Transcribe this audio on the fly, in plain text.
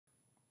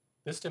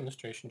This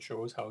demonstration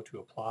shows how to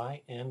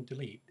apply and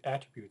delete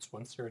attributes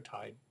once they're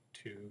tied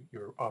to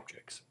your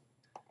objects.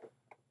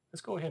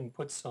 Let's go ahead and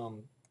put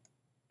some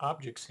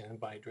objects in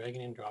by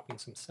dragging and dropping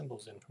some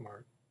symbols in from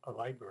our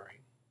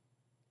library.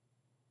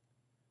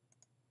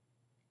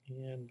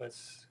 And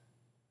let's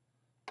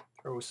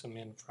throw some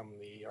in from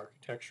the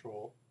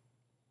architectural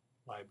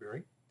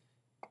library.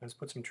 Let's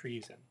put some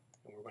trees in,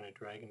 and we're going to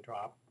drag and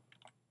drop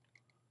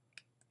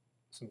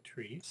some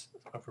trees,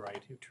 a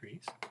variety of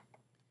trees.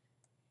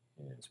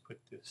 And let's put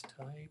this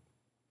type,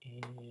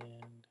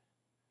 and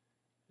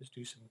let's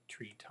do some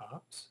tree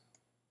tops.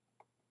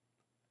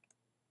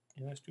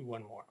 And let's do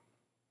one more.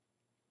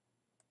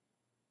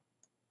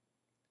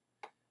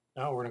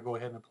 Now we're going to go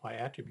ahead and apply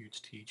attributes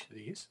to each of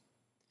these.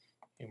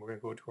 And we're going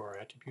to go to our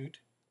attribute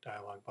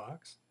dialog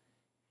box,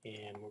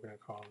 and we're going to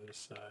call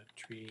this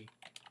tree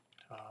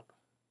top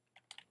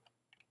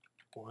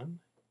 1.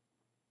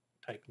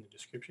 Type in the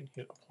description,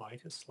 hit apply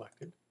to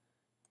selected.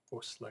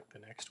 Go select the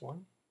next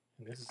one,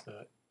 and this is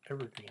the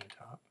evergreen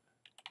top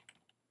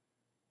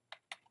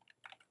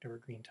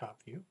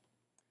view.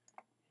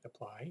 Hit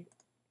apply,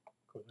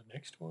 go to the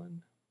next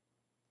one,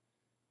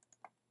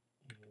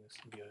 and this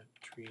will be a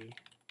tree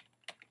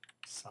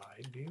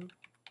side view.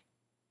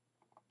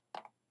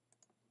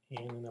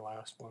 And then the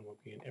last one will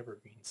be an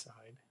evergreen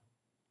side.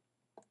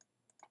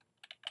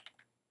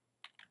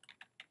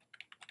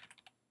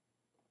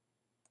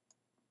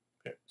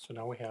 Okay, so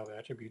now we have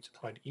attributes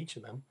applied to each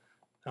of them.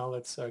 Now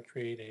let's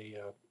create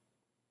a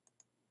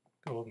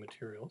bill of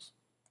materials.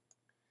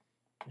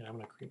 And I'm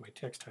going to create my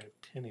text height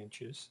of 10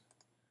 inches,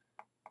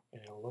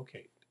 and I'll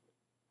locate.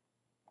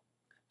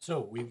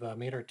 So we've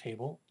made our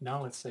table.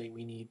 Now let's say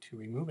we need to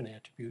remove an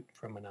attribute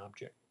from an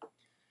object.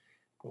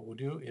 What we'll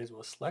do is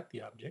we'll select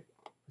the object.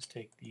 Let's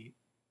take the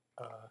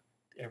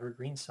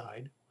evergreen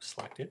side,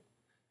 select it,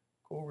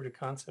 go over to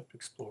Concept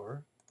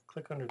Explorer,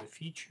 click under the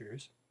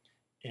features,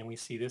 and we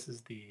see this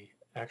is the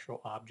actual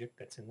object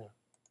that's in the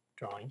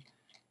drawing.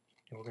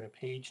 And we're going to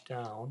page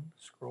down,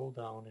 scroll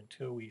down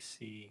until we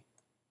see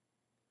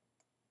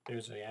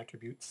there's an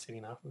attribute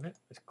sitting off of it.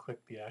 Let's click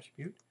the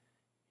attribute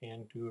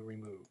and do a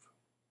remove.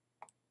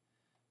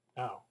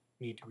 Now,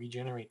 we need to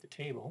regenerate the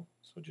table,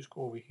 so just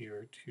go over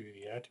here to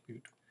the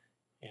attribute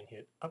and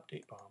hit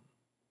Update Bomb.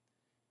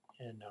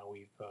 And now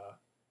we've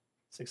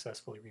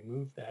successfully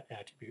removed that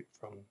attribute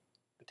from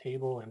the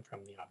table and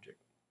from the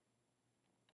object.